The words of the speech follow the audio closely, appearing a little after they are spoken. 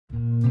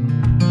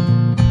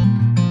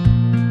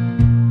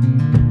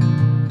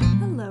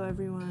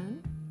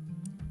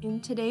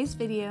today's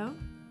video,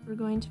 we're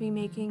going to be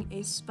making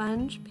a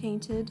sponge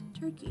painted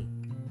turkey.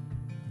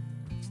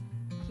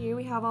 Here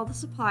we have all the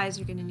supplies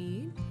you're going to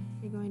need.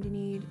 You're going to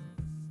need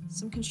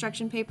some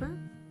construction paper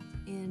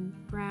in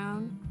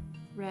brown,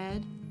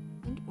 red,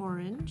 and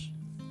orange,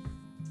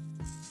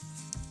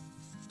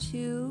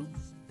 2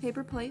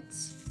 paper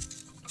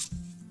plates,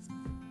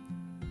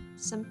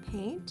 some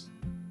paint.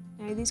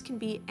 Now these can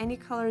be any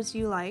colors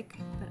you like,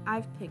 but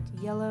I've picked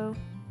yellow,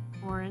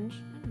 orange,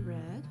 and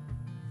red.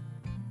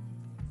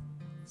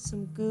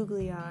 Some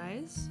googly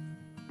eyes,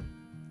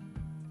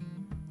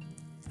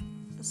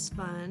 a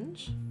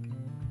sponge,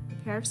 a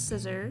pair of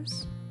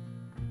scissors,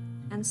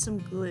 and some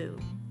glue.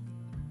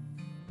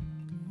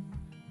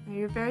 Now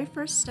your very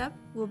first step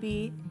will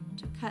be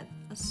to cut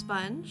a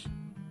sponge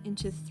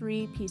into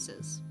 3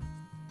 pieces.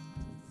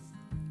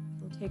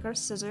 We'll take our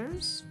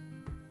scissors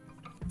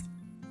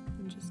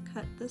and just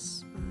cut this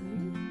sponge.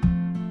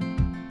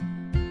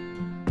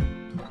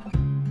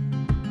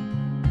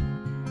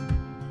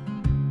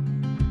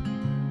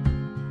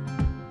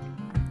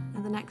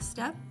 The next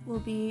step will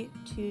be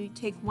to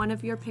take one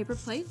of your paper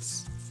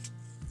plates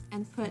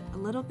and put a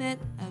little bit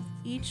of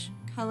each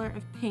color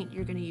of paint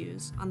you're going to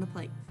use on the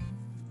plate.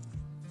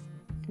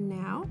 And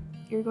now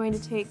you're going to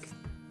take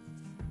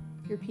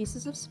your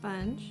pieces of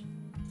sponge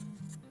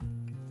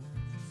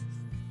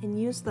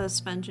and use those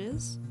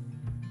sponges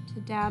to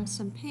dab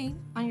some paint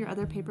on your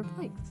other paper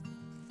plate.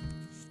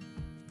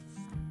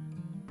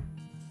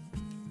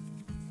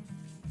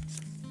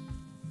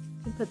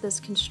 You can put this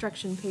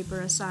construction paper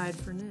aside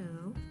for now.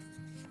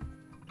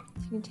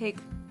 You can take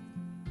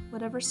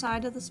whatever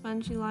side of the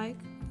sponge you like,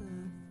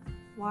 the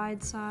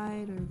wide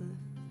side or the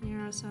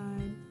narrow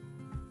side.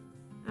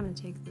 I'm going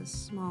to take this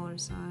smaller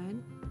side.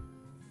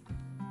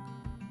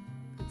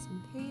 Put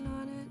some paint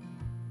on it.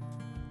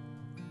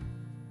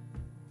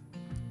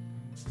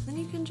 Then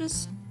you can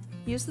just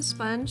use the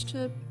sponge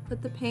to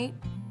put the paint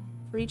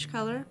for each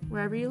color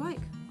wherever you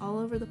like, all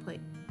over the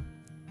plate.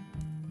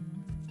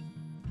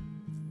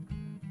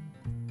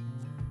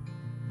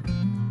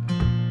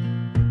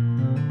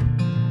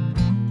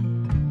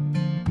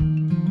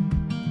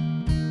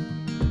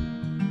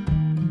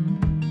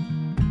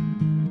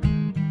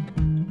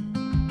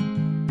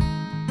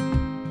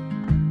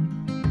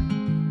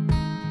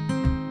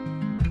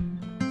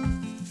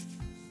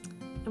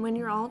 When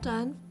you're all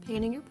done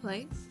painting your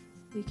plate,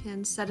 we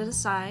can set it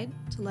aside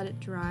to let it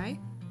dry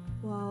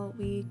while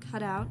we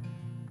cut out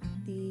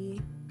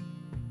the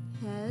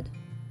head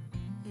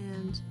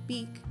and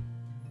beak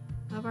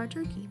of our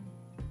turkey.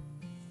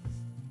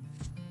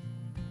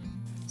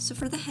 So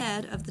for the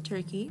head of the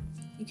turkey,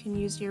 you can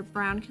use your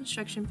brown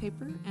construction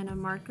paper and a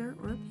marker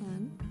or a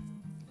pen,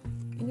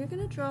 and you're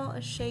going to draw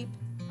a shape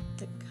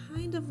that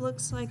kind of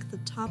looks like the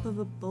top of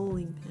a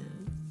bowling pin.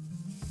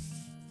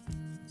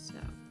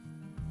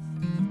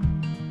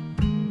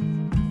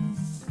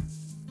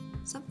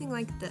 Something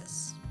like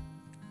this.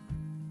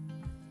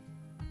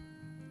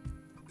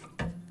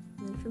 And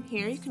then from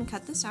here you can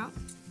cut this out.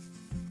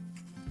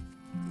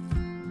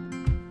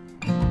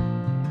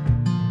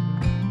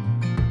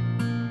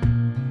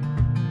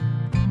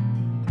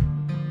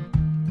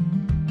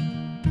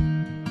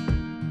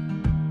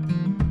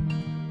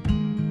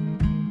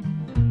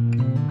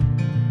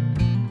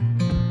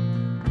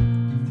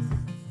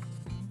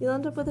 You'll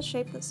end up with a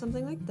shape that's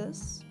something like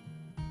this.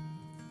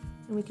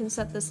 And we can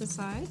set this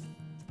aside.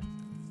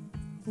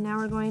 Now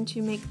we're going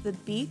to make the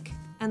beak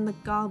and the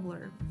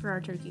gobbler for our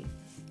turkey.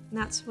 And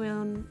that's where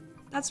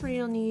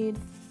you'll need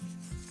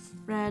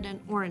red and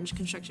orange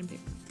construction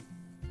paper.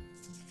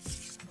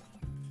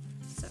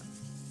 So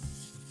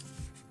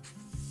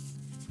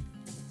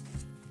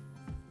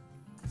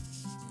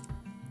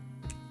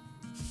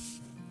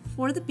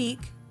for the beak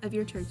of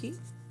your turkey,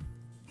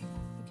 you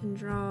can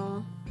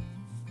draw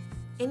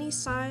any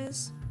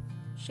size,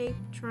 shape,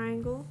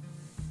 triangle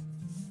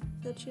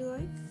that you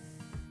like.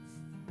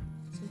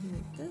 Something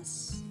like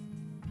this.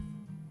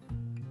 I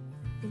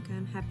think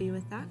I'm happy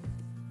with that.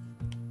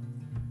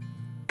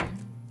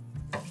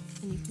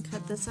 And you can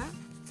cut this out.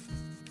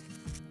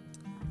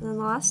 And then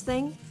the last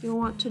thing you'll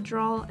want to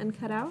draw and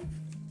cut out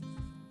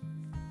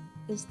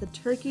is the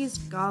turkey's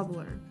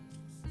gobbler.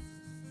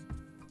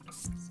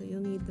 So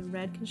you'll need the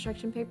red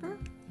construction paper.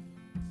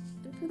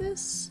 And for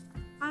this,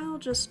 I'll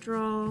just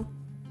draw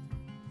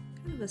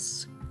kind of a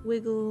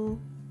squiggle.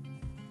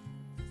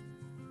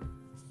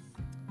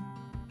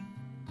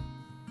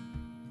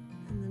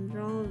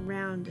 Draw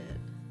around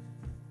it.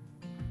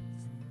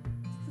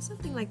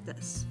 Something like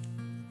this.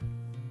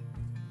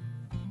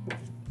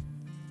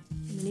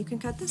 And then you can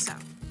cut this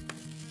out.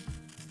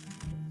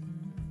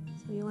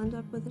 So you'll end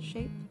up with a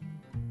shape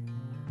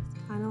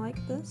kind of like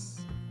this.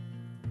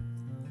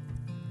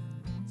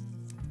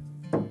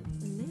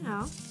 And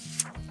now,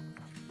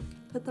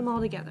 put them all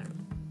together.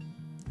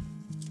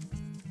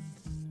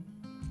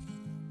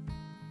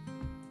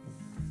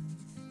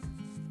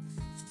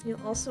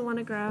 You'll also want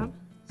to grab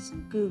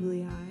some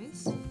googly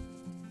eyes.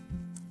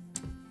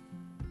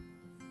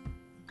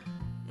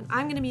 And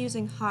I'm going to be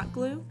using hot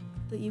glue,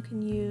 but you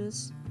can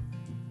use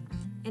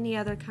any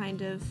other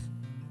kind of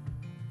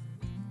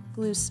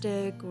glue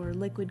stick or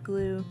liquid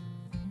glue.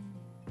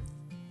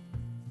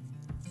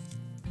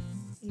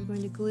 You're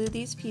going to glue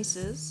these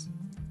pieces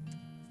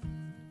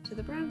to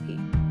the brown pea.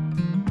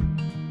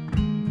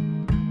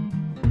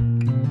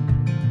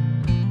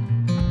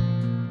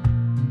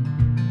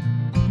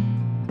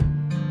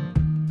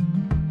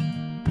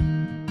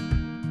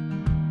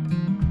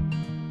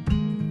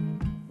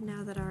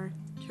 Now that our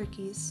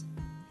turkey's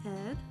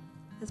head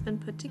has been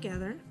put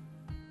together,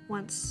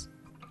 once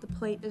the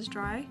plate is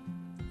dry,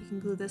 you can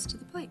glue this to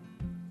the plate.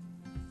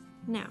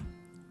 Now,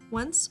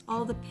 once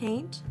all the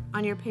paint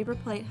on your paper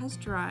plate has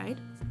dried,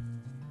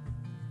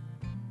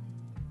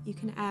 you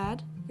can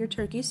add your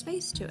turkey's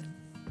face to it.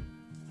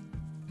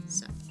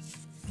 So,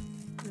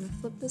 I'm going to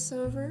flip this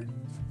over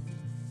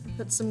and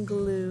put some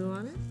glue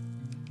on it.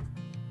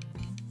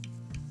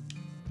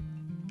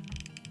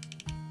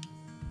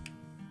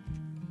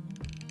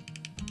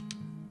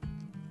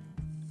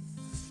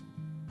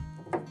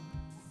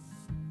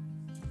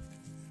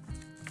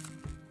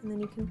 And then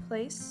you can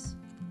place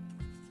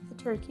the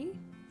turkey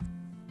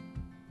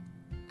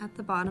at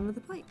the bottom of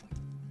the plate.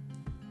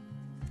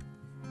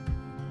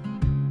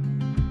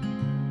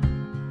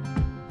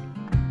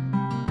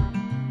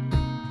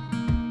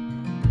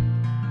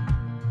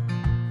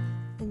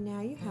 And now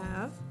you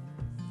have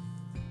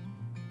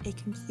a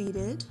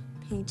completed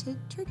painted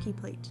turkey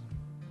plate.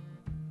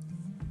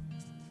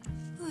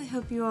 Well, I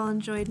hope you all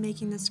enjoyed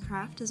making this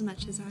craft as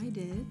much as I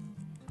did.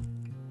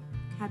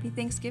 Happy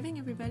Thanksgiving,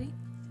 everybody!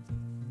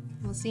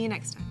 We'll see you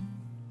next time.